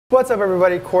What's up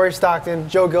everybody, Corey Stockton,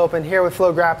 Joe Gilpin here with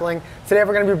FloGrappling. Today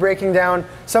we're going to be breaking down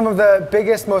some of the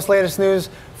biggest, most latest news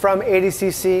from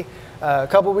ADCC. A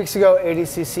couple weeks ago,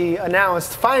 ADCC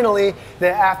announced finally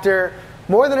that after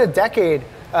more than a decade,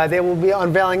 they will be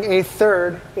unveiling a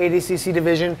third ADCC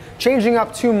division, changing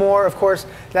up two more. Of course,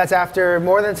 that's after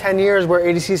more than 10 years where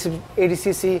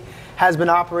ADCC has been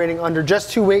operating under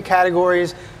just two weight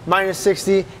categories, minus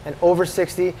 60 and over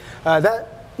 60.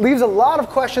 That leaves a lot of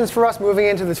questions for us moving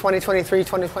into the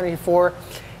 2023-2024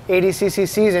 ADCC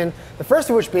season. The first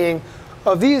of which being,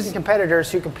 of these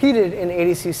competitors who competed in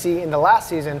ADCC in the last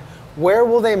season, where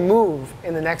will they move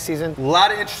in the next season? A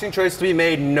lot of interesting choices to be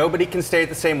made. Nobody can stay at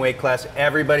the same weight class.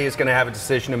 Everybody is going to have a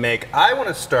decision to make. I want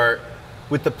to start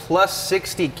with the plus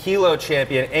 60 kilo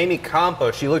champion, Amy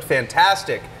Campos. She looked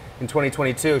fantastic in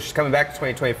 2022. She's coming back to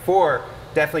 2024,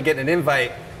 definitely getting an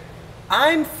invite.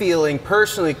 I'm feeling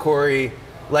personally, Corey,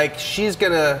 like she's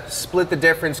going to split the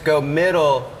difference, go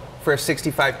middle for a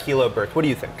 65 kilo berth. What do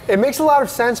you think? It makes a lot of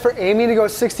sense for Amy to go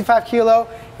 65 kilo.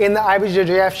 In the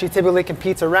IBJJF, she typically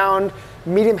competes around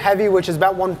medium heavy, which is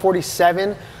about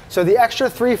 147. So the extra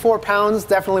 3-4 pounds,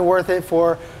 definitely worth it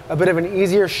for a bit of an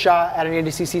easier shot at an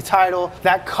ADCC title.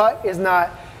 That cut is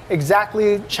not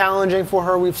exactly challenging for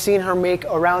her. We've seen her make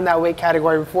around that weight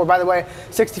category before. By the way,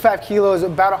 65 kilos,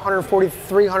 about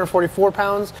 143, 144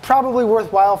 pounds. Probably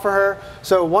worthwhile for her.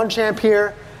 So one champ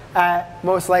here at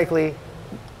most likely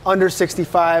under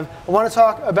 65. I want to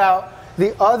talk about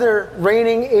the other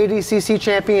reigning ADCC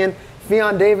champion,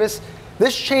 Ffion Davis.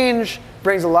 This change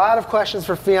brings a lot of questions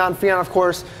for Ffion. Ffion, of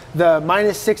course, the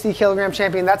minus 60 kilogram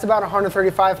champion, that's about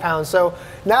 135 pounds. So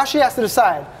now she has to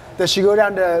decide, does she go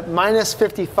down to minus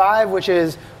 55, which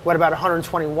is, what, about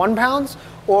 121 pounds,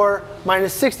 or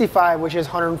minus 65, which is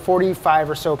 145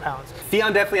 or so pounds?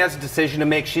 Ffion definitely has a decision to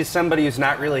make. She's somebody who's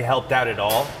not really helped out at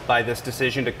all by this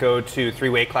decision to go to 3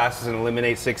 weight classes and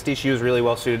eliminate 60. She was really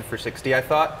well suited for 60, I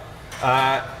thought.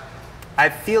 I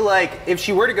feel like if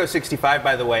she were to go 65,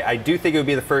 by the way, I do think it would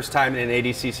be the first time in an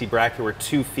ADCC bracket where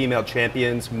 2 female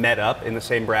champions met up in the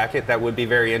same bracket. That would be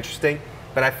very interesting.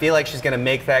 But I feel like she's going to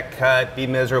make that cut, be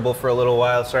miserable for a little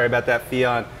while, sorry about that,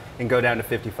 Ffion, and go down to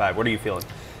 55. What are you feeling?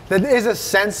 That is a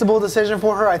sensible decision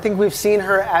for her. I think we've seen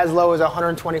her as low as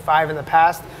 125 in the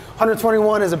past.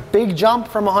 121 is a big jump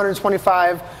from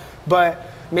 125, but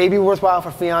maybe worthwhile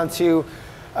for Ffion to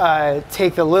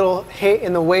take the little hit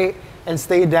in the weight and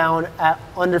stay down at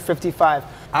under 55.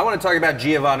 I want to talk about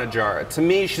Giovanna Jara. To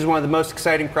me, she's one of the most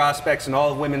exciting prospects in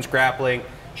all of women's grappling.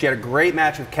 She had a great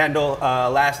match with Kendall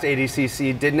last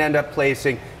ADCC, didn't end up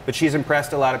placing, but she's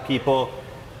impressed a lot of people.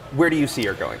 Where do you see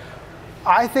her going?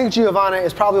 I think Giovanna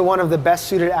is probably one of the best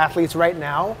suited athletes right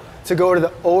now to go to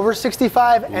the over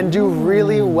 65 and do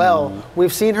really well.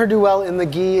 We've seen her do well in the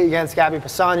gi against Gabby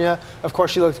Pisagna. Of course,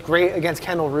 she looked great against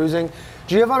Kendall Rusing.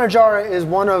 Giovanna Jara is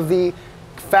one of the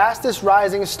fastest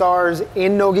rising stars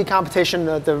in no-gi competition,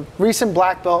 the recent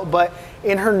black belt, but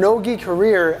in her no-gi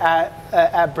career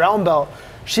at brown belt,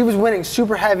 she was winning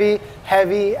super heavy,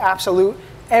 absolute.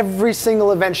 Every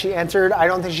single event she entered. I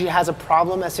don't think she has a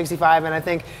problem at 65, and I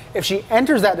think if she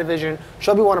enters that division,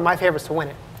 she'll be one of my favorites to win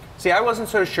it. See, I wasn't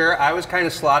so sure. I was kind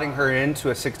of slotting her into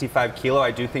a 65 kilo.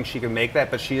 I do think she can make that,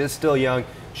 but she is still young.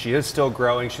 She is still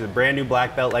growing. She's a brand new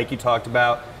black belt like you talked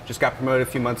about. Just got promoted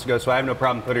a few months ago, so I have no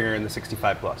problem putting her in the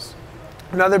 65 plus.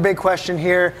 Another big question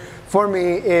here for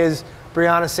me is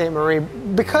Brianna St. Marie.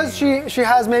 Because she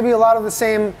has maybe a lot of the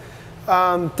same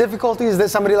difficulties that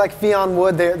somebody like Ffion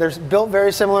would. They're built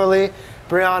very similarly.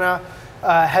 Brianna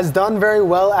has done very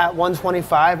well at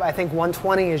 125. I think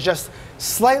 120 is just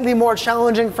slightly more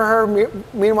challenging for her.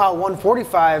 Meanwhile,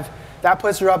 145, that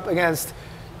puts her up against,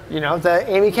 you know, the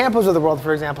Amy Campos of the world,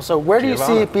 for example. So where do you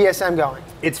see BSM going?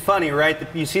 It's funny, right?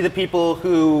 You see the people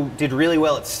who did really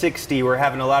well at 60 were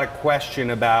having a lot of question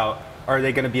about, are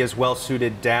they going to be as well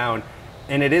suited down?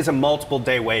 And it is a multiple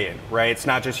day weigh-in, right? It's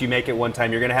not just you make it one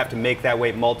time. You're going to have to make that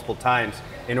weight multiple times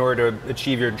in order to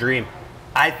achieve your dream.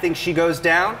 I think she goes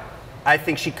down. I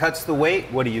think she cuts the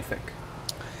weight. What do you think?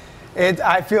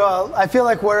 I feel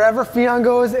like wherever Ffion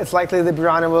goes, it's likely that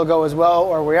Brianna will go as well,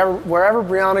 or wherever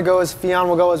Brianna goes, Ffion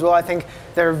will go as well. I think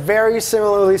they're very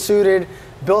similarly suited,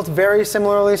 built very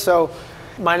similarly, so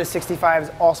minus 65 is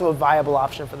also a viable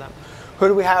option for them. Who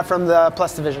do we have from the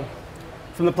plus division?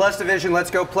 From the plus division, let's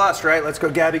go plus, right? Let's go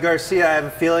Gabby Garcia. I have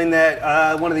a feeling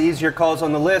that one of the easier calls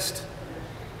on the list,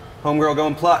 homegirl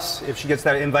going plus, if she gets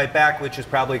that invite back, which is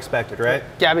probably expected, right?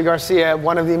 Gabby Garcia,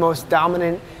 one of the most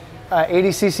dominant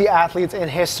ADCC athletes in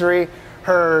history.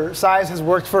 Her size has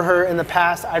worked for her in the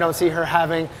past. I don't see her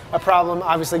having a problem,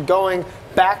 obviously, going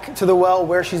back to the well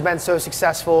where she's been so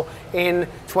successful in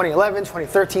 2011,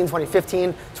 2013,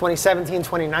 2015, 2017,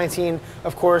 2019.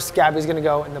 Of course, Gabby's going to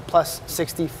go in the plus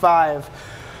 65.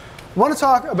 I want to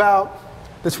talk about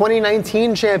the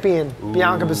 2019 champion,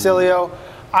 Bianca Basilio.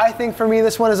 I think for me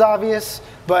this one is obvious,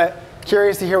 but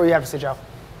curious to hear what you have to say, Joe.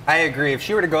 I agree. If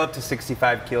she were to go up to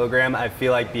 65 kilogram, I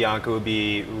feel like Bianca would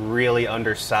be really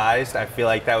undersized. I feel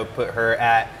like that would put her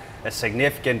at a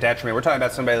significant detriment. We're talking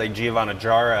about somebody like Giovanna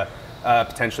Jara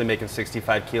potentially making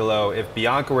 65 kilo. If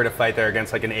Bianca were to fight there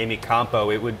against like an Amy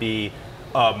Campo, it would be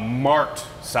a marked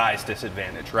size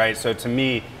disadvantage, right? So to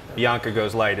me, Bianca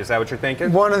goes light. Is that what you're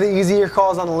thinking? One of the easier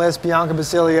calls on the list, Bianca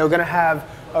Basilio, going to have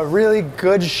a really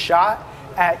good shot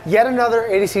at yet another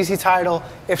ADCC title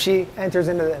if she enters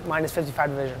into the minus 55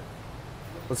 division.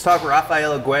 Let's talk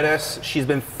Rafaela Guedes. She's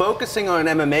been focusing on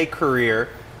an MMA career.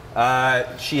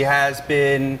 She has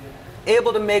been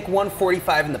able to make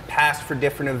 145 in the past for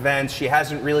different events. She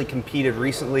hasn't really competed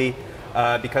recently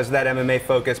because of that MMA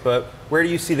focus, but where do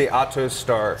you see the Atos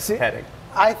star heading?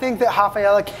 I think that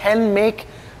Rafaela can make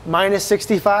minus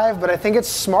 65, but I think it's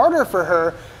smarter for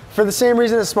her, for the same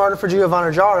reason it's smarter for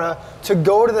Giovanna Jara, to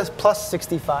go to this plus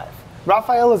 65.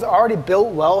 Rafaela's already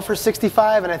built well for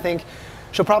 65, and I think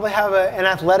she'll probably have an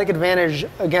athletic advantage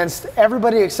against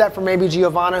everybody except for maybe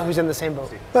Giovanna, who's in the same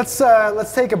boat.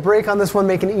 Let's take a break on this one,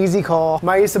 make an easy call.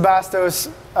 Maisa Bastos,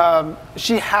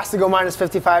 she has to go minus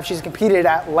 55. She's competed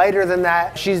at lighter than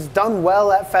that. She's done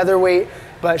well at featherweight,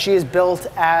 but she is built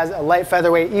as a light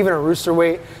featherweight, even a rooster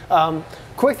weight.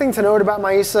 Quick thing to note about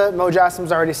Maisa, Mo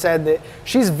Jassim's already said that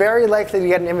she's very likely to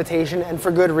get an invitation, and for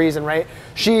good reason, right?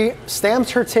 She stamped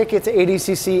her ticket to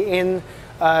ADCC in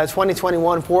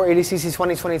 2021 for ADCC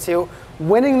 2022,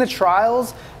 winning the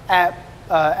trials at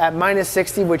minus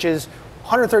 60, which is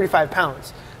 135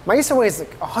 pounds. Maisa weighs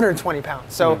like 120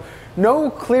 pounds. So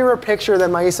no clearer picture than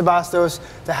Maisa Bastos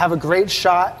to have a great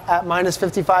shot at minus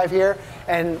 55 here,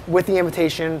 and with the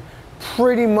invitation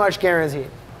pretty much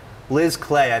guaranteed. Liz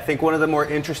Clay, I think one of the more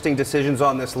interesting decisions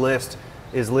on this list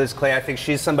is Liz Clay. I think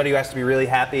she's somebody who has to be really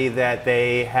happy that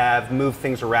they have moved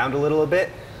things around a little bit.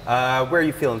 Where are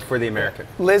you feeling for the American?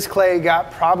 Liz Clay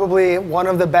got probably one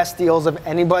of the best deals of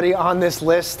anybody on this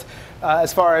list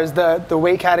as far as the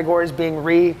weight categories being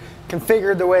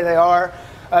reconfigured the way they are,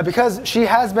 because she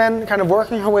has been kind of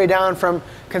working her way down from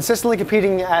consistently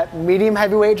competing at medium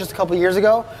heavyweight just a couple of years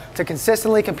ago to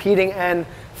consistently competing and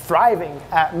thriving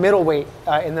at middleweight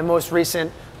in the most recent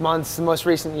months, the most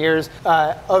recent years.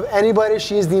 Of anybody,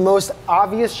 she is the most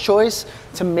obvious choice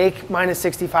to make minus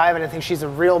 65, and I think she's a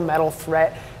real medal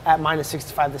threat at minus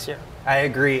 65 this year. I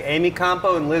agree. Amy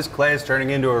Campo and Liz Clay is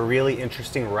turning into a really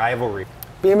interesting rivalry.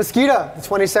 Bia Mesquita, the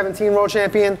 2017 world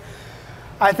champion.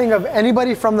 I think of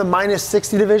anybody from the minus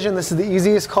 60 division, this is the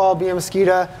easiest call. Bia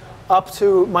Mesquita up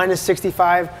to minus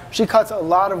 65. She cuts a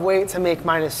lot of weight to make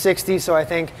minus 60, so I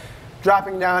think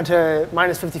dropping down to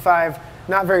minus 55,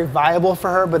 not very viable for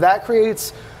her, but that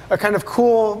creates a kind of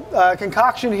cool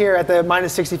concoction here at the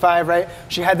minus 65, right?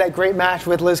 She had that great match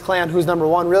with Liz Clay, who's number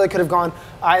one, really could have gone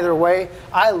either way.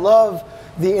 I love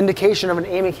the indication of an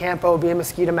Amy Campo, Bia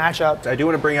Mesquita matchup. I do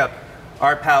want to bring up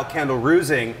our pal Kendall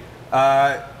Rusing.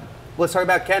 Let's talk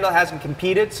about Kendall. Hasn't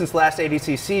competed since last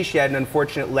ADCC. She had an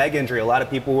unfortunate leg injury. A lot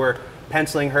of people were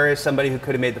penciling her as somebody who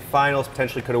could have made the finals,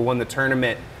 potentially could have won the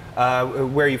tournament.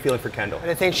 Where are you feeling for Kendall?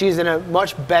 And I think she's in a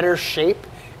much better shape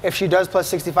if she does plus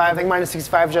 65. I think minus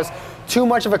 65 is just too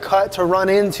much of a cut to run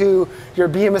into your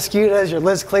Bia Mesquitas, your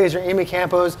Liz Clays, your Amy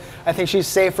Campos. I think she's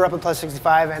safer up at plus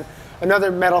 65 and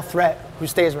another medal threat who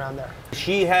stays around there.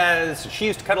 She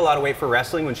used to cut a lot of weight for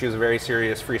wrestling when she was a very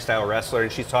serious freestyle wrestler,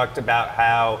 and she's talked about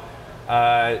how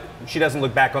she doesn't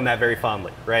look back on that very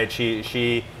fondly, right?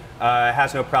 She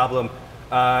has no problem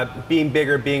being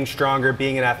bigger, being stronger,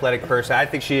 being an athletic person. I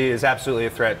think she is absolutely a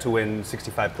threat to win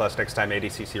 65 plus next time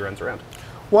ADCC runs around.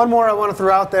 One more I want to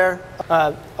throw out there,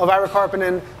 Elvira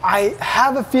Karppinen. I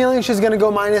have a feeling she's going to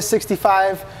go minus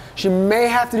 65. She may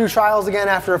have to do trials again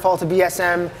after a fall to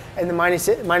BSM in the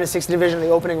minus 60 division, the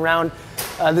opening round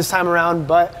this time around.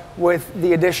 But with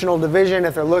the additional division,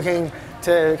 if they're looking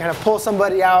to kind of pull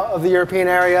somebody out of the European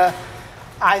area,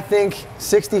 I think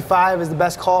 65 is the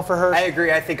best call for her. I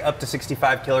agree. I think up to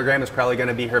 65 kilogram is probably going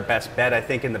to be her best bet. I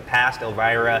think in the past,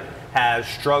 Elvira has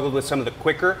struggled with some of the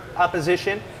quicker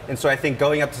opposition. And so I think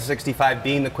going up to 65,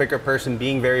 being the quicker person,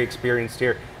 being very experienced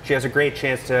here, she has a great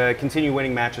chance to continue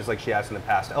winning matches like she has in the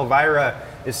past. Elvira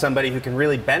is somebody who can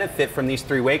really benefit from these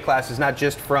three weight classes, not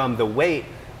just from the weight,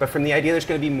 but from the idea there's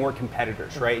going to be more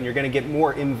competitors, right? And you're going to get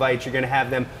more invites. You're going to have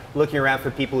them looking around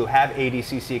for people who have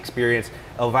ADCC experience.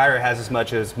 Elvira has as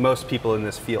much as most people in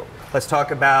this field. Let's talk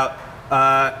about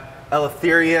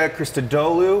Eleftheria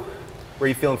Christodoulou. Where are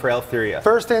you feeling for Eleftheria?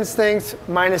 First instinct,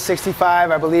 minus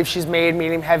 65. I believe she's made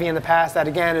medium heavy in the past. That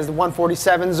again is the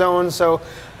 147 zone. So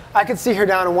I could see her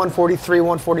down to 143,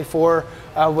 144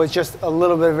 with just a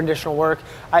little bit of additional work.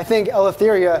 I think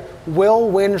Eleftheria will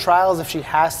win trials if she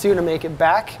has to make it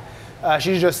back.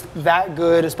 She's just that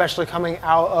good, especially coming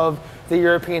out of the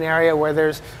European area where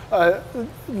there's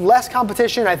less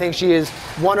competition. I think she is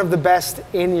one of the best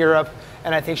in Europe,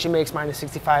 and I think she makes minus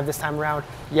 65 this time around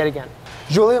yet again.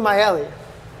 Giulia Maielli.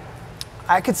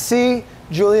 I could see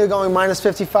Giulia going minus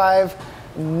 55.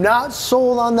 Not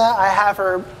sold on that. I have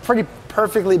her pretty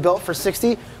perfectly built for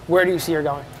 60. Where do you see her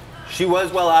going? She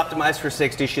was well optimized for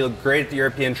 60. She looked great at the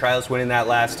European trials, winning that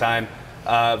last time.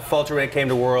 Faltered when it came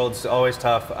to Worlds, always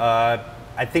tough.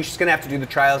 I think she's going to have to do the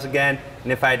trials again,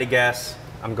 and if I had to guess,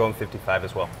 I'm going 55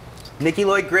 as well. Nikki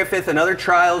Lloyd-Griffith, another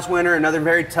trials winner, another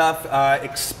very tough,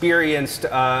 experienced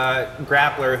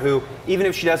grappler who, even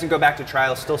if she doesn't go back to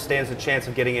trials, still stands a chance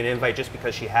of getting an invite just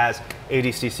because she has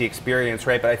ADCC experience,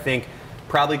 right? But I think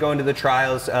probably going to the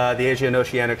trials, the Asia and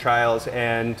Oceania trials,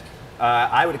 and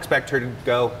I would expect her to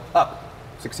go up,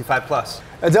 65 plus.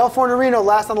 Adele Fornerino,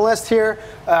 last on the list here.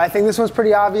 I think this one's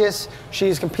pretty obvious.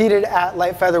 She's competed at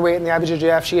light featherweight in the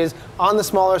IBJJF. She is on the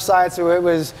smaller side, so it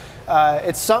was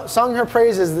it's sung her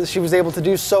praises that she was able to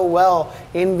do so well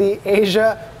in the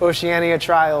Asia Oceania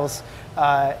trials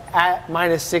at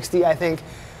minus 60. I think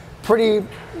pretty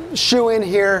shoe in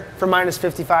here for minus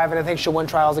 55, and I think she'll win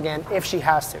trials again if she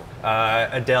has to.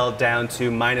 Adele down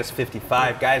to minus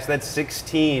 55. Guys, that's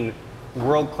 16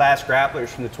 world-class grapplers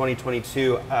from the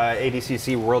 2022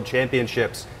 ADCC World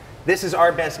Championships. This is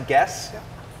our best guess.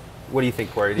 What do you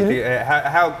think, Corey?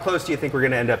 How close do you think we're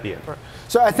going to end up being?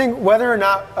 So I think whether or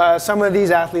not some of these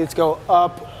athletes go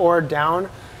up or down,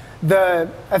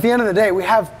 at the end of the day, we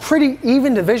have pretty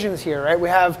even divisions here, right? We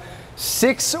have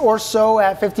 6 or so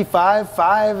at 55,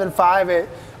 5 and 5 at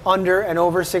under and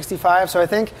over 65. So I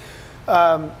think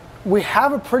we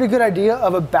have a pretty good idea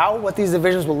of about what these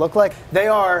divisions will look like. They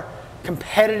are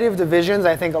competitive divisions.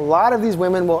 I think a lot of these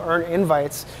women will earn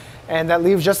invites, and that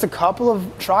leaves just a couple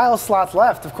of trial slots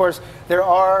left. Of course, there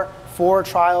are 4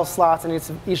 trial slots in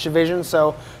each division,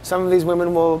 so some of these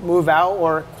women will move out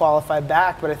or qualify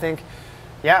back, but I think,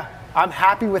 yeah, I'm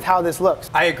happy with how this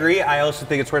looks. I agree. I also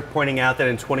think it's worth pointing out that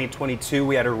in 2022,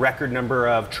 we had a record number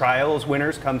of trials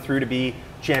winners come through to be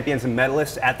champions and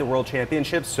medalists at the World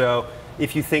Championships, so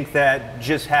if you think that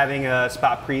just having a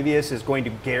spot previous is going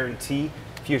to guarantee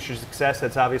future success,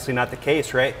 that's obviously not the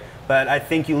case, right? But I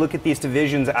think you look at these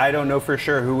divisions, I don't know for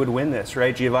sure who would win this,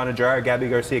 right? Giovanna Jara, Gabby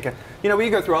Garcia. You know, we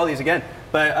can go through all these again,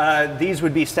 but these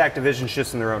would be stacked divisions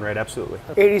just in their own right, absolutely.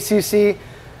 ADCC,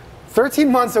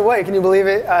 13 months away, can you believe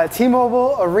it?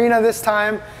 T-Mobile Arena this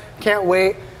time, can't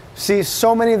wait. See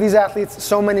so many of these athletes,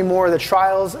 so many more. The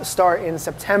trials start in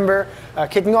September,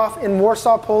 kicking off in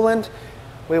Warsaw, Poland.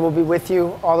 We will be with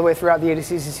you all the way throughout the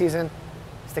ADCC season.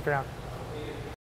 Stick around.